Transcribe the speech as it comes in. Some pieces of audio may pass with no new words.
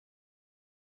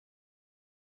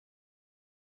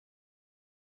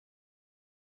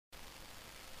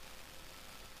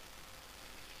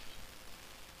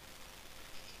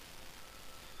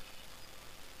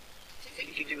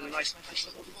nice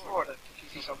little Florida.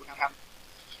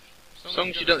 As long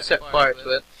as you don't set fire to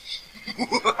it.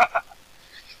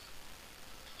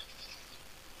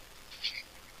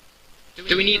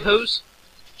 Do we need hose?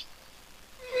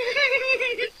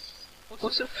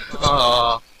 What's it?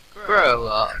 Aww, grow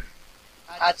up.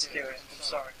 I had to do it, I'm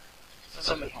sorry.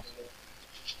 Somebody had to do it.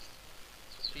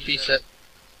 She said.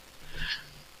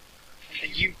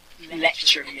 And you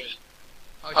lecture me.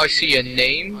 I see a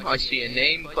name, but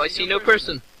I see no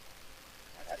person.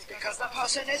 That's because that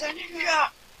person is a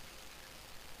ninja!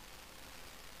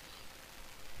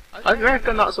 I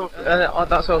reckon that's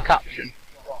our caption.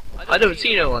 I don't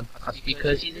see no one. That's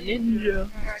because he's a ninja.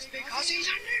 That's because he's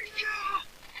a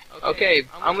ninja! Okay,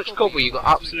 how much cobble you got?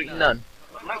 Absolutely none.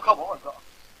 No cobble, I've got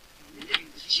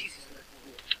Jesus.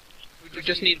 We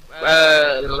just need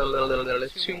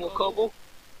 2 more cobble,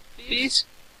 please.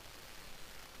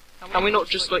 Can we not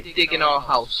just like dig in our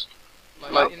house,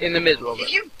 like in the middle of If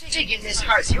it? you dig in this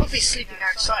house, you'll be sleeping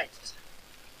outside.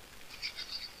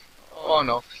 Oh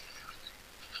no.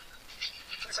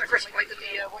 So Chris, wait till the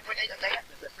 1.8 update,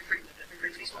 the free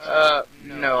release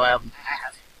one? No, I haven't. I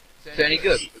have. Is it any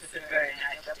good? It's a very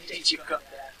nice update you've got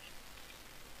there.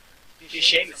 It'd be a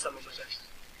shame if someone was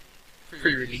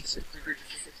Pre-release it.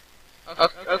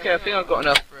 Okay, I think I've got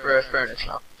enough for a furnace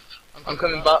now. I'm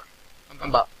coming back.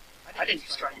 I'm back. I didn't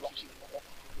just try and lock you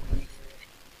in.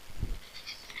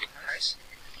 Nice.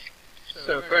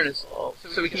 So a furnace,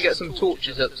 so we can get some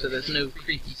torches up so there's no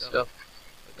creepy stuff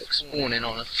like spawning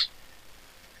on us.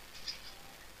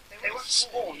 They won't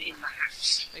spawn in the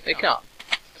house. They can't.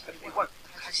 But they won't.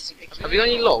 The house is a big Have you got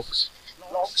any logs?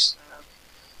 logs.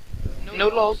 No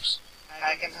logs?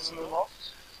 I can have some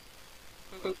logs.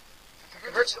 I can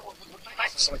convert to wood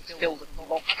planks so I can build a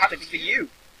log cabin for you.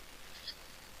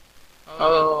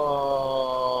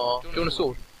 Oh, do you want a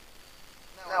sword?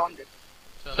 No, I'm good.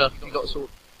 So, you got a sword.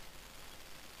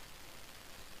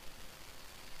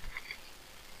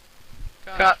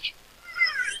 Catch.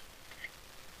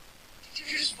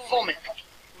 Did you just vomit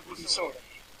wooden sword?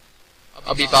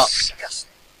 I'll be back.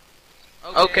 Disgusting.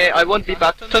 Okay, I won't be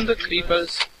back. Tons of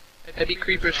creepers. Heavy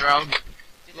creepers around.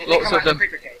 Lots of them.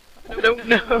 I don't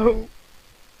know.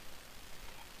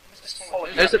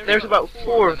 There's about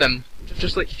 4 of them,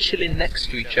 just like chilling next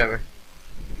to each other.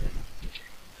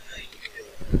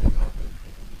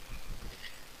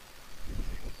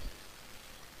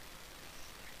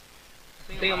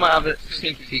 I think I might have a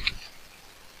sneaky peek.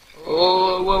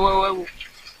 Oh, whoa, whoa, whoa!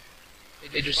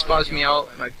 It just spazed me out,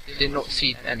 and I did not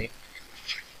see any.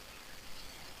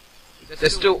 They're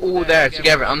still all there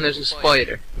together, and there's a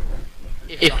spider.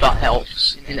 If that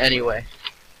helps in any way.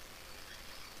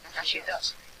 Actually, it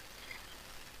does.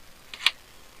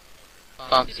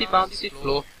 Fancy, fancy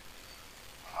floor.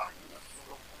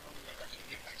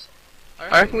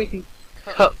 I reckon we can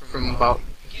cut from about...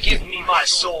 Give me my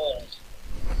sword!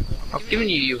 I've given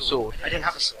you your sword. I didn't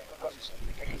have a sword. I've got a sword.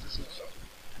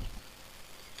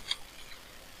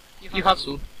 You have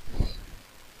sword.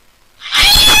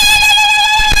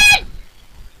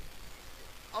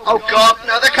 Oh god,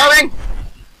 no, they're coming!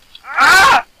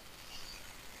 Ah!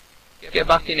 Get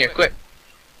back in here, quick.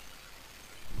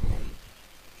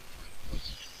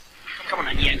 Come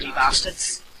on, you Yankee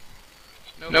bastards.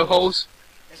 No holes.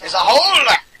 There's a hole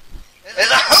there!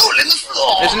 There's a hole in the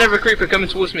floor! There's another creeper coming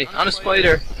towards me, and a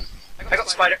spider. I got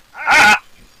the spider. Ah!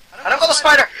 I don't got the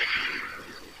spider!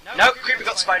 No, creeper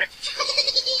got the spider.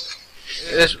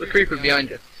 There's a creeper behind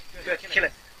you. Good, kill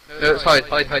it. No, it's hide.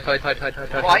 Why?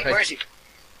 Where is he?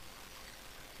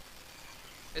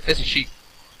 There's a sheep.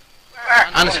 Where?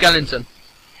 And a skeleton.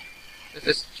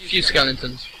 There's a few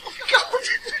skeletons. God,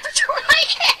 I don't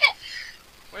like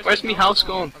it! Where's my house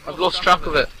gone? I've lost track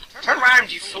of it. Turn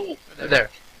around, you fool! There.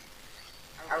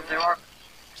 Oh, there are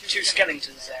 2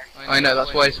 skeletons there. I know,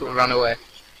 that's why I sort of ran away.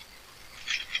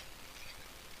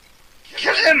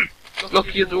 Kill him!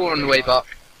 Lock your door on the way back.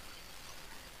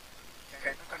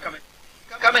 Okay, I'm coming.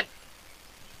 Coming!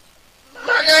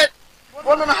 Look at it!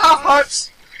 1.5 hearts!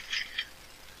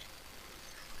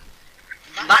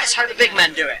 That is how the big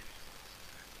men do it.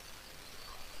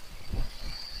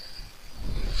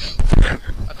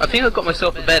 I think I've got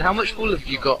myself a bed. How much wool have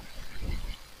you got?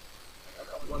 I've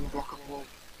got 1 block of wool.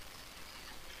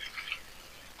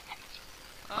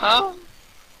 Oh.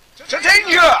 To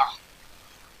danger!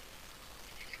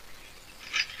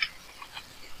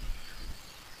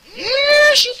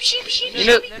 Yeah, sheep. You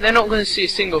know, they're not going to see a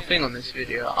single thing on this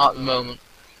video at the moment.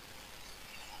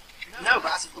 No,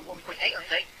 but as of the 1.8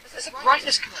 update, there's a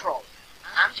brightness control,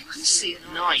 and you can see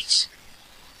at night.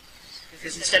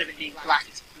 Because instead of it being black,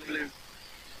 it's blue.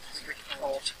 It's really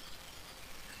odd.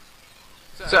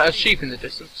 Is that a sheep in the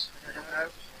distance? I don't know.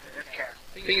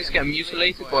 I think it's getting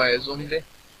mutilated by a zombie.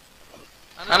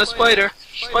 And a spider!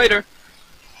 Spider!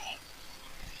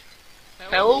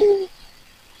 Help!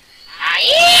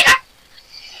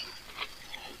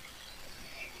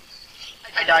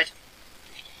 I died.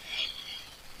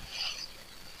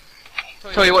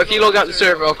 Tell you what, if you log out the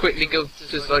server, I'll quickly go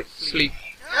to like sleep.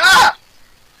 Ah!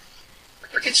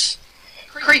 Frickin'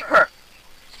 creeper!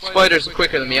 Spiders are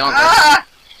quicker than me, aren't they? Ah!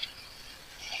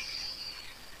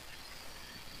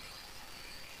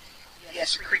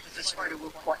 Yes, creepers and spider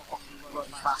will quite often run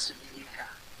faster than you can.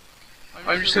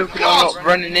 I'm just hoping I'm not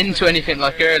running into anything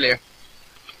like earlier.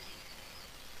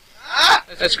 Ah!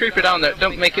 There's a creeper down there,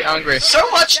 don't make it angry. So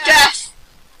much death!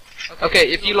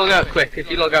 Okay, if you log out quick,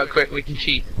 we can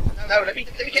cheat. No, let me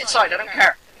get inside, I don't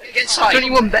care. Let me get inside. There's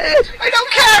only one bed! I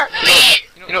don't care!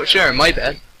 You're not sharing my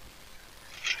bed.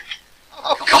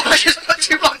 Oh god, I just put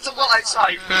 2 buckets of water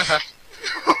outside.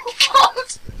 Oh god!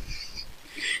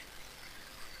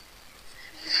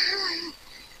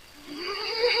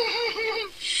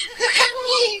 Look at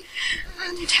me!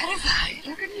 I'm terrified.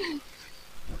 Look at me.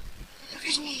 Look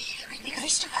at me. Look at me,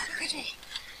 Christopher. Look at me.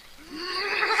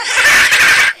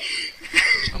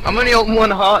 I'm only on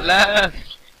 1 heart left.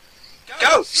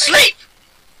 Go! Sleep!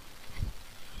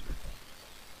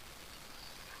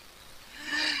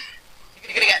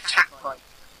 You're gonna get attacked by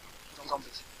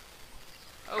zombies.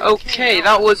 Okay,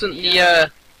 that wasn't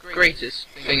the greatest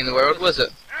thing in the world, was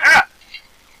it? Ah!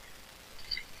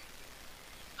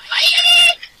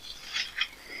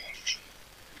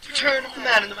 Return of the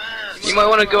man in the man. You might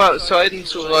want to go outside and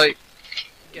sort of like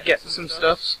get some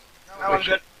stuffs. No, I'm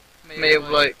good. May have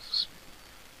like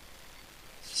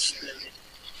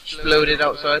exploded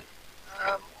outside.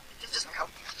 It doesn't help.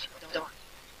 Don't.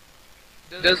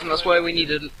 Doesn't, that's why we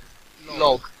need a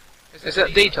log. Is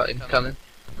that daytime coming?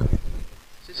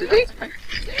 Is it daytime?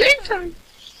 Daytime!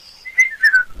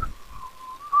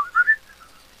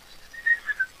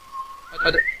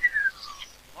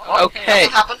 Okay.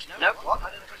 What happened? No, what? I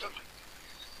didn't put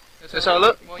it. Let's have a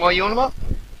look. What are you on about?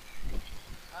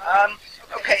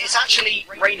 Okay, it's actually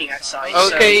raining outside.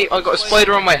 Okay, I got a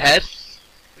spider on my head,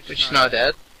 which is now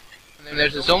dead. And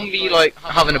there's a zombie like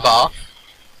having a bath.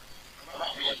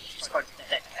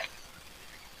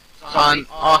 And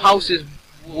our house is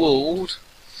walled.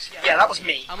 Yeah, that was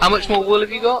me. How much more wool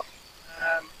have you got?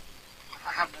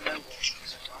 I have no wool.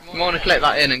 You want to collect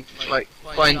that in and like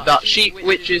find that sheep,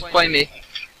 which is by me.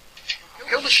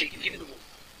 Kill the sheep and give me the wool.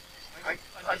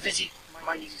 I'm busy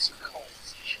mining some coal.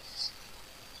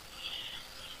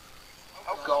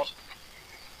 Oh god.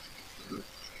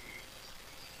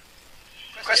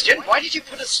 Question: Why did you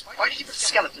put a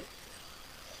skeleton?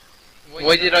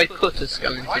 Why did I put a Why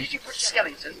skeleton did you put a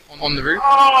skeleton on the roof?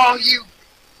 Oh, you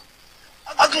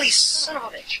ugly son of a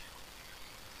bitch!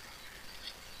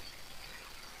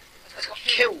 I got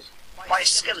killed by a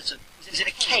skeleton. It was in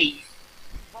a cave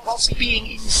whilst being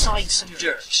inside some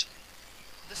dirt.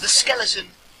 The skeleton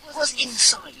was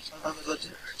inside of the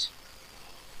dirt.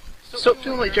 Stop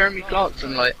doing like Jeremy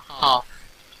Clarkson, like half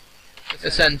a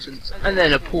sentence and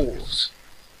then a pause.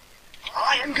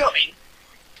 I am going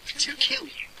to kill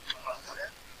you.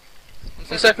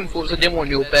 The second thought, I didn't want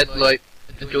your bed like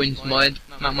adjoined to mine.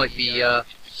 That might be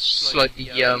slightly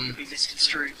Be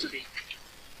misconstrued to be.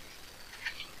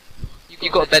 You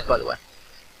got a bed, by the way.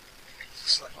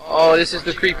 Oh, this is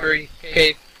the creepery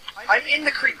cave, I'm in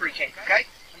the creepery cave, okay?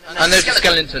 and there's a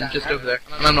skeleton just over there,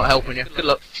 and I'm not helping you. Good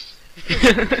luck.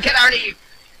 Get out of you,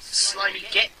 slimy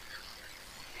git.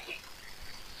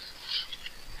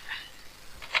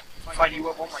 Fine, you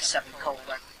won't want my 7 coal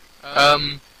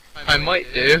then. I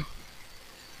might do.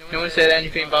 No one said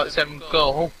anything about 7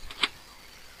 gold.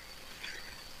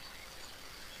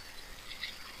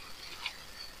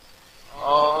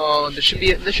 Oh, there should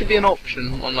be an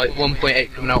option on like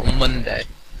 1.8 coming out on Monday.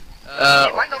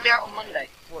 It might not be out on Monday.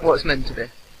 What's meant to be?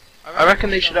 I reckon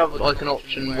they should have like an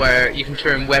option where you can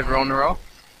turn weather on or off.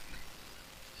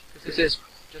 Because it's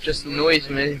just annoys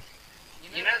me.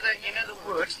 You know the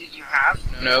wood that you have?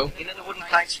 No. You know the wooden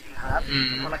planks that you have?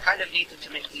 Mm. Well, I kind of need them to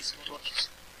make these torches.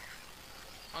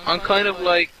 I'm kind of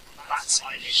like That's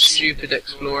stylish. stupid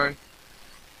exploring.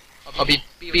 I'll be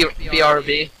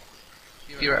BRB.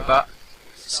 Be right back.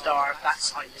 Star,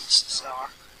 that's silenced star.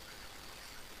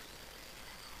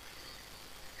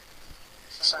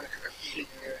 Sound like a complete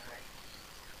weird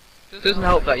thing. Doesn't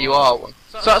help that you are one.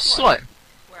 So that's slime.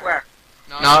 Where?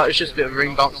 No, it's just a bit of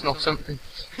ring bouncing off something.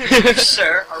 You,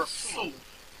 sir, are a fool.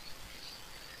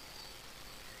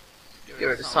 Get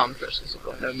rid of sand first, it's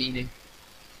got no meaning.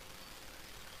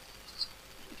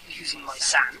 Using my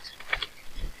sand.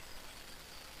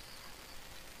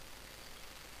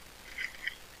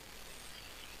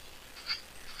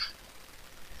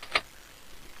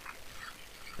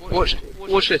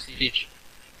 Watch this, Peach.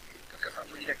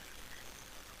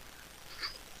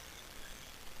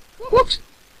 What?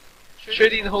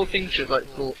 Surely the whole thing should like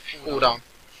fall down.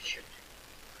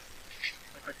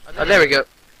 Oh, there we go.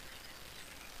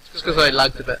 It's because I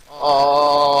lagged a bit.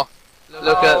 Oh,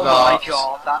 look at that. Oh my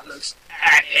god, that looks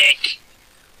epic.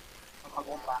 I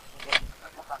want that. I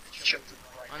want that for children.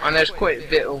 And there's quite a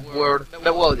bit of world.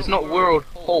 Well, it's not world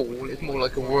hole. It's more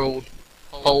like a world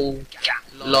hole,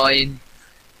 line,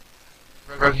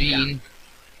 ravine.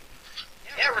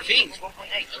 Yeah, ravines, 1.8,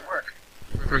 they work.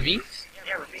 Ravines?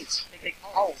 Yeah, ravines. Big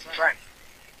holes in the ground.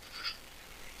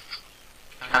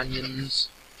 Canyons.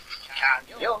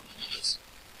 Canyons.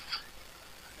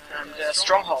 And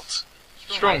strongholds.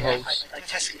 Strongholds. I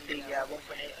tested the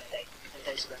 1.8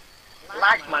 days ago.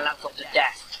 Lagged my laptop to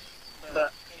death,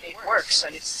 but it works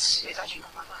and it's actually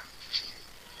not that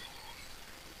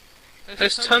bad.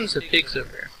 There's tons of pigs over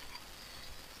here.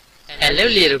 Hello,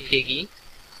 little piggy.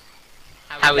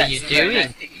 How are you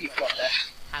doing?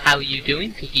 How are you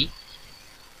doing, Piggy?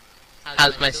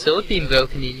 How's my soul been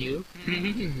broken in you?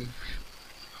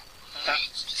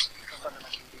 That's just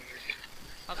fundamentally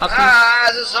weird.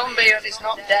 There's a zombie and it's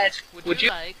not dead. Would you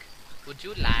like What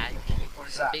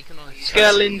is that?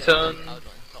 skeleton?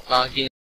 Bargain.